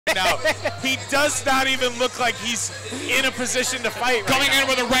now. He does not even look like he's in a position to fight Coming right in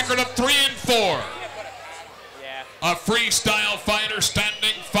with a record of 3-4. Yeah. A freestyle fighter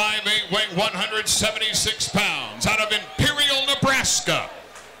standing 5'8", weighing 176 pounds, out of Imperial, Nebraska.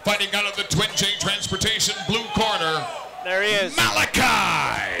 Fighting out of the Twin J Transportation blue corner. There he is.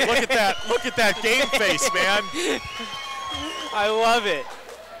 Malachi! Look at that. Look at that game face, man. I love it.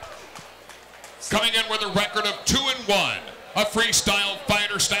 Coming in with a record of 2-1. A freestyle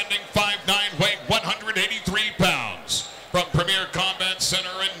fighter standing 5'9", weighing 183 pounds. From Premier Combat Center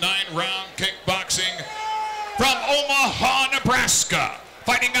in 9-round kickboxing. From Omaha, Nebraska.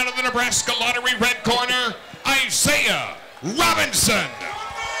 Fighting out of the Nebraska Lottery red corner, Isaia Robinson.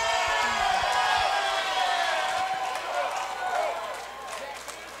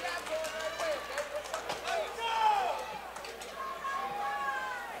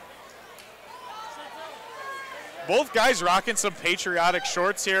 Both guys rocking some patriotic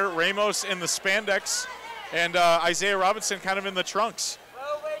shorts here. Ramos in the spandex and Isaia Robinson kind of in the trunks.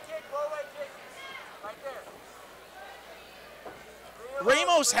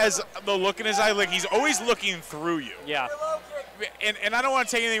 Ramos has the look in his eye like he's always looking through you. Yeah. And I don't want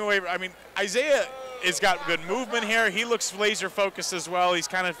to take anything away. I mean, Isaia has got good movement here. He looks laser focused as well. He's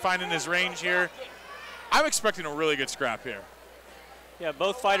kind of finding his range here. I'm expecting a really good scrap here. Yeah,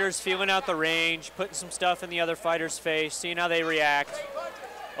 both fighters feeling out the range, putting some stuff in the other fighter's face, seeing how they react.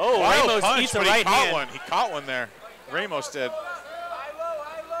 Oh, Wild Ramos punch, eats a but right he caught hand. one. He caught one there. Ramos did.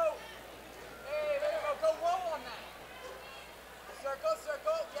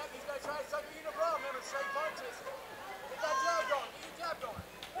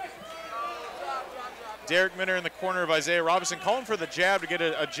 Derek Minner in the corner of Isaia Robinson calling for the jab to get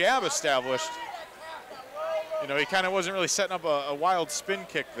a jab established. You know, he kind of wasn't really setting up a wild spin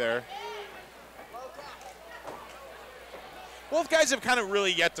kick there. Both guys have kind of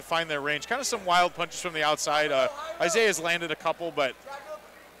really yet to find their range. Kind of some wild punches from the outside. Isaiah's landed a couple, but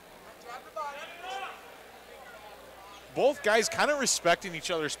both guys kind of respecting each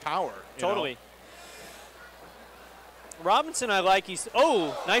other's power. Totally. Robinson, I like. He's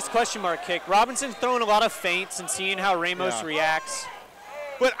nice question mark kick. Robinson's throwing a lot of feints and seeing how Ramos reacts.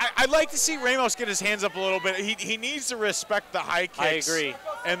 But I'd like to see Ramos get his hands up a little bit. He needs to respect the high kicks. I agree.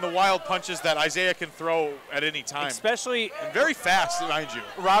 And the wild punches that Isaia can throw at any time. Especially and very fast, mind you.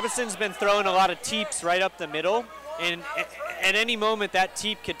 Robinson's been throwing a lot of teeps right up the middle, and at any moment that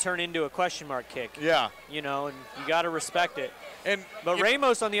teep could turn into a question mark kick. Yeah. You know, and you got to respect it. But And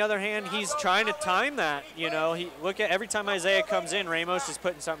Ramos, on the other hand, he's trying to time that. You know, look at every time Isaia comes in, Ramos is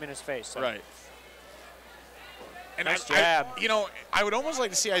putting something in his face. So. Right. And nice jab. I would almost like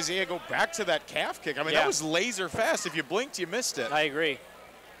to see Isaia go back to that calf kick. I mean, that was laser fast. If you blinked, you missed it. I agree.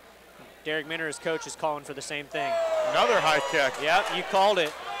 Derek Minner, his coach, is calling for the same thing. Another high kick. Yep, you called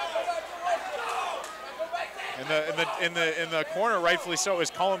it. In the corner, rightfully so,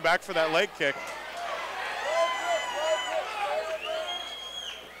 is calling back for that leg kick.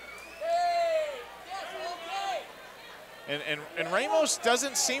 And Ramos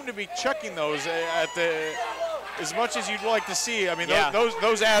doesn't seem to be checking those as much as you'd like to see. I mean,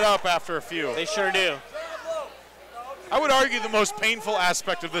 those add up after a few. They sure do. I would argue the most painful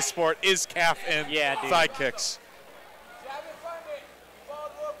aspect of this sport is calf and thigh kicks.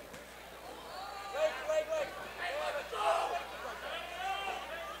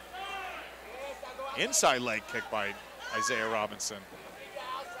 Inside leg kick by Isaia Robinson.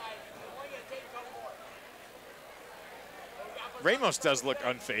 Ramos does look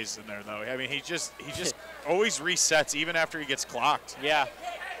unfazed in there, though. I mean, he just always resets even after he gets clocked. Yeah.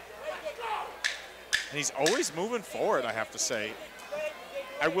 And he's always moving forward, I have to say.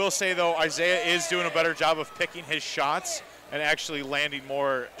 I will say, though, Isaia is doing a better job of picking his shots and actually landing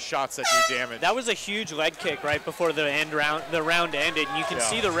more shots that do damage. That was a huge leg kick right before the round ended, and you can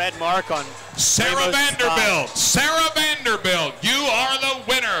see the red mark on Sarah Vanderbilt. Sarah Vanderbilt, you are the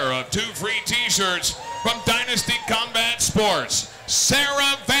winner of 2 free T-shirts from Dynasty Combat Sports.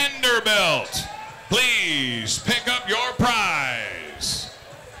 Sarah Vanderbilt, please pick up your prize.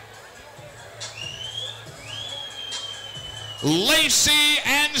 Lacey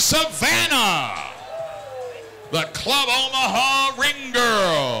and Savannah, the Club Omaha Ring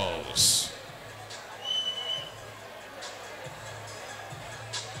Girls.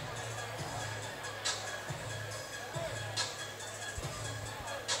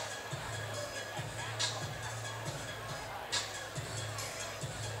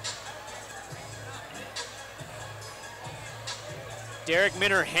 Derek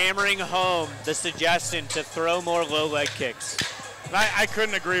Minner hammering home the suggestion to throw more low leg kicks. I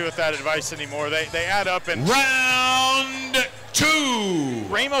couldn't agree with that advice anymore. They add up and round 2.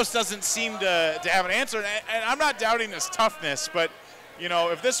 Ramos doesn't seem to have an answer, and I'm not doubting his toughness, but you know,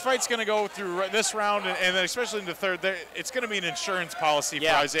 if this fight's going to go through this round, and then especially in the third, it's going to be an insurance policy for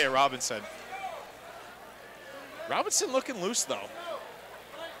Isaia Robinson. Robinson looking loose, though.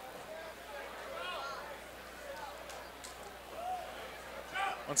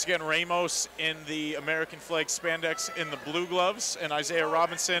 Once again, Ramos in the American flag spandex in the blue gloves, and Isaia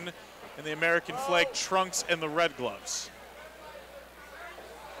Robinson in the American flag trunks and the red gloves.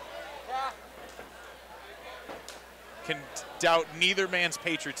 Can doubt neither man's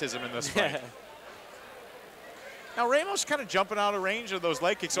patriotism in this fight. Now, Ramos kind of jumping out of range of those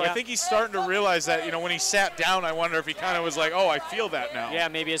leg kicks, so I think he's starting to realize that, you know, when he sat down, I wonder if he kind of was like, oh, I feel that now. Yeah,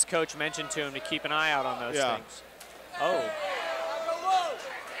 maybe his coach mentioned to him to keep an eye out on those things. Oh.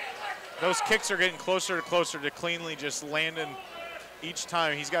 Those kicks are getting closer to cleanly just landing each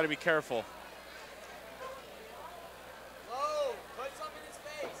time. He's got to be careful.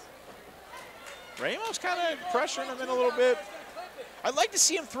 Ramos kind of pressuring him in a little bit. I'd like to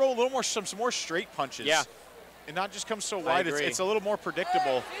see him throw a little more, some more straight punches. Yeah. And not just come so wide. It's a little more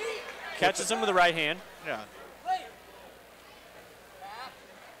predictable. Catches him with the right hand. Yeah.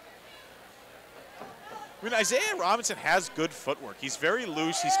 I mean, Isaia Robinson has good footwork. He's very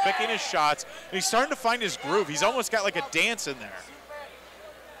loose. He's picking his shots. And he's starting to find his groove. He's almost got like a dance in there.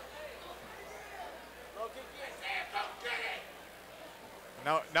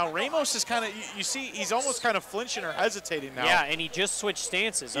 Now Ramos is kind of, you see, he's almost kind of flinching or hesitating now. Yeah, and he just switched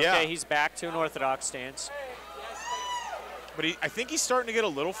stances. Okay, he's back to an orthodox stance. But I think he's starting to get a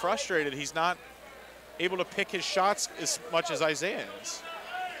little frustrated. He's not able to pick his shots as much as Isaia is.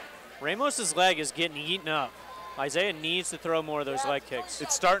 Ramos's leg is getting eaten up. Isaia needs to throw more of those leg kicks.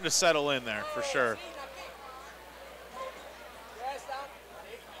 It's starting to settle in there for sure.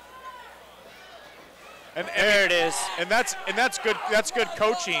 And there it is. And that's good. That's good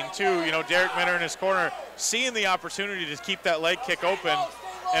coaching too. You know, Derek Minner in his corner, seeing the opportunity to keep that leg kick open.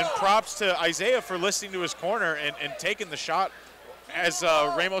 And props to Isaia for listening to his corner and taking the shot as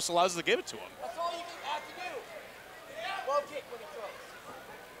Ramos allows to give it to him. That's all you have to do. Low kick when he throws.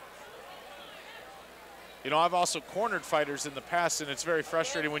 You know, I've also cornered fighters in the past, and it's very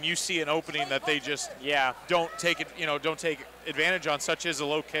frustrating when you see an opening that they just don't take it. You know, don't take advantage on, such as a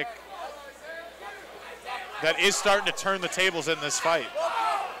low kick. That is starting to turn the tables in this fight.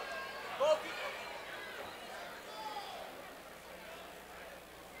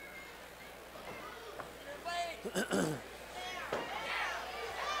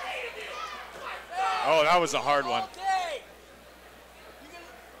 Oh, that was a hard one.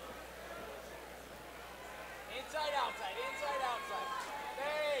 Inside, outside, inside, outside.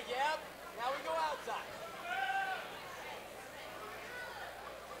 Hey, yep. Now we go outside.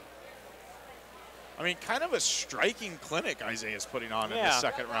 I mean, kind of a striking clinic Isaiah's putting on in the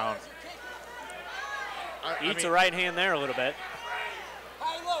second round. Eats a right hand there a little bit.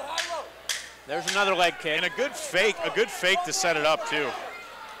 High low, high low. There's another leg kick. And a good fake to set it up too.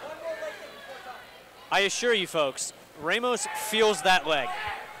 I assure you folks, Ramos feels that leg.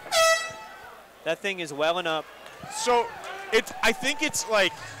 That thing is welling up. So I think it's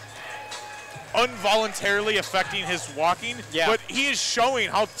like involuntarily affecting his walking, but he is showing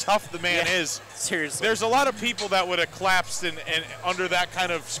how tough the man is. Seriously. There's a lot of people that would have collapsed and under that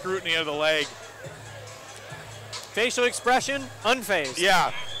kind of scrutiny of the leg. Facial expression, unfazed.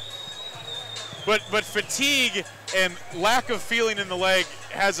 Yeah. But fatigue and lack of feeling in the leg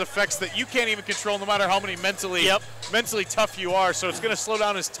has effects that you can't even control no matter how many mentally tough you are. So it's going to slow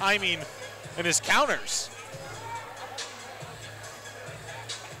down his timing and his counters.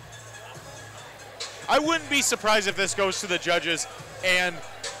 I wouldn't be surprised if this goes to the judges and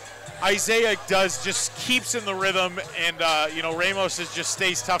Isaia just keeps in the rhythm, and you know, Ramos just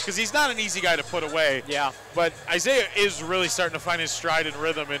stays tough because he's not an easy guy to put away. Yeah. But Isaia is really starting to find his stride and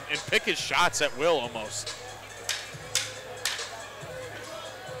rhythm and pick his shots at will almost.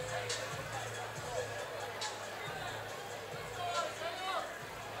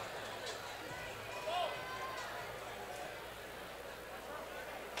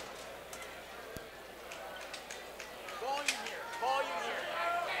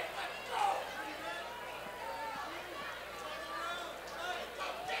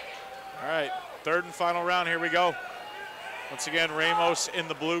 All right, third and final round, here we go. Once again, Ramos in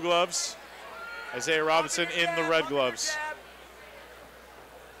the blue gloves, Isaia Robinson in the red gloves.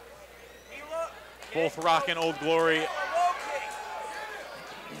 Both rocking Old Glory.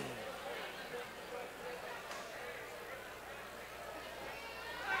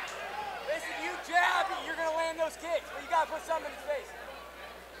 Listen, you jab, you're going to land those kicks, but you got to put something in his face.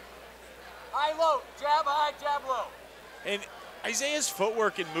 High, low, jab high, jab low. And Isaiah's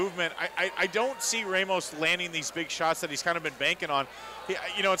footwork and movement, I don't see Ramos landing these big shots that he's kind of been banking on.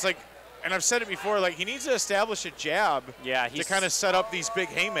 You know, it's like, and I've said it before, like he needs to establish a jab to kind of set up these big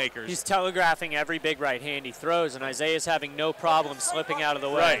haymakers. He's telegraphing every big right hand he throws, and Isaiah's having no problem slipping out of the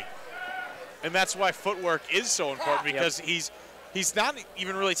way. Right. And that's why footwork is so important, because he's not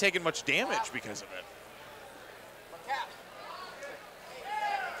even really taking much damage because of it.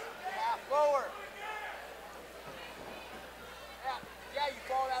 Forward. Yeah, you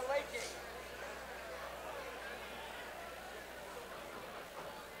follow that leg kick.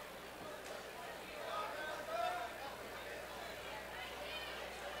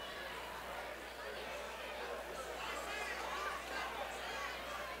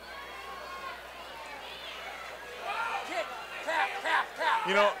 Kick, tap, tap, tap.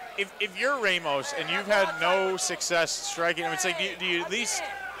 You know, if you're Ramos and you've had no success striking him, it's like, do you at least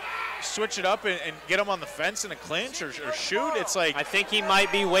switch it up and get him on the fence in a clinch or shoot? It's like, I think he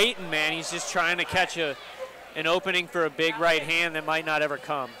might be waiting, man. He's just trying to catch an opening for a big right hand that might not ever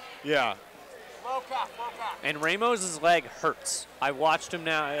come. Yeah. Low cock, low cock. And Ramos's leg hurts. I watched him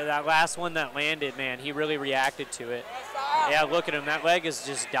now. That last one that landed, man, he really reacted to it. Yeah, look at him. That leg is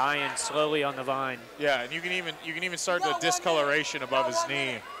just dying slowly on the vine. Yeah, and you can even start the discoloration above his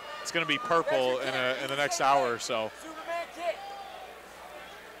knee. It's going to be purple in the next hour or so. Superman kick.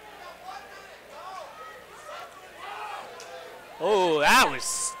 Oh, that was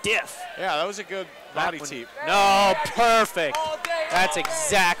stiff. Yeah, that was a good body teep. No, perfect. All day, That's all day.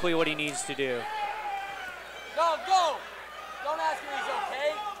 exactly what he needs to do. No, go. Don't ask him if he's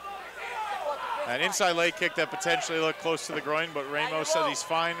okay. An inside leg kick that potentially looked close to the groin, but Ramos said he's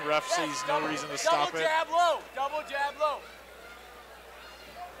fine. Ref sees no reason to stop it. Double jab low. Double jab low.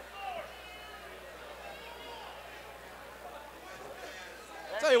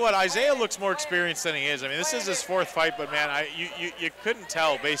 Tell you what, Isaiah looks more experienced than he is. I mean, this is his fourth fight, but man, you couldn't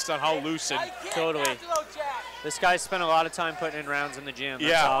tell based on how loose and Totally. This guy's spent a lot of time putting in rounds in the gym.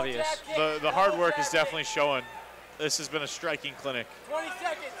 That's yeah, obvious. the hard work is definitely showing. This has been a striking clinic. 20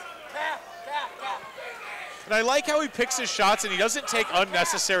 seconds. Tap, tap, tap. And I like how he picks his shots and he doesn't take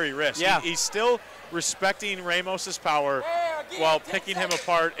unnecessary risks. Yeah. He's still respecting Ramos's power while picking him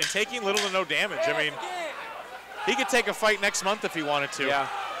apart and taking little to no damage. I mean, he could take a fight next month if he wanted to. Yeah.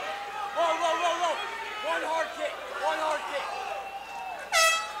 Whoa, whoa, whoa, whoa. One hard kick. One hard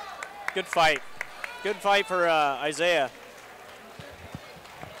kick. Good fight. Good fight for Isaiah.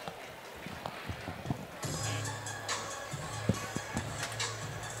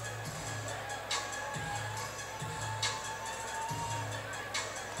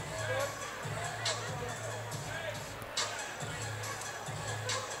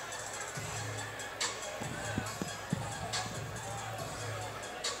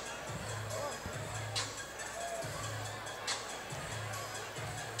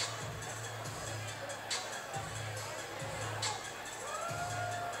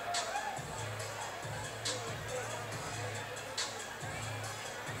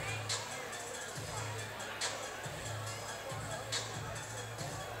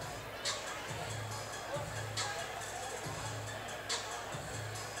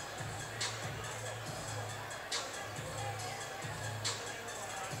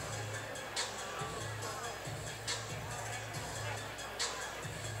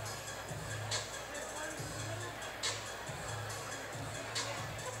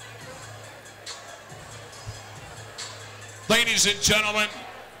 Ladies and gentlemen,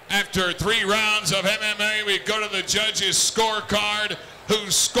 after 3 rounds of MMA, we go to the judges' scorecard, who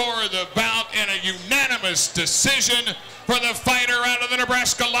score the bout in a unanimous decision for the fighter out of the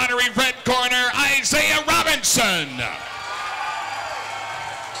Nebraska Lottery red corner, Isaia Robinson.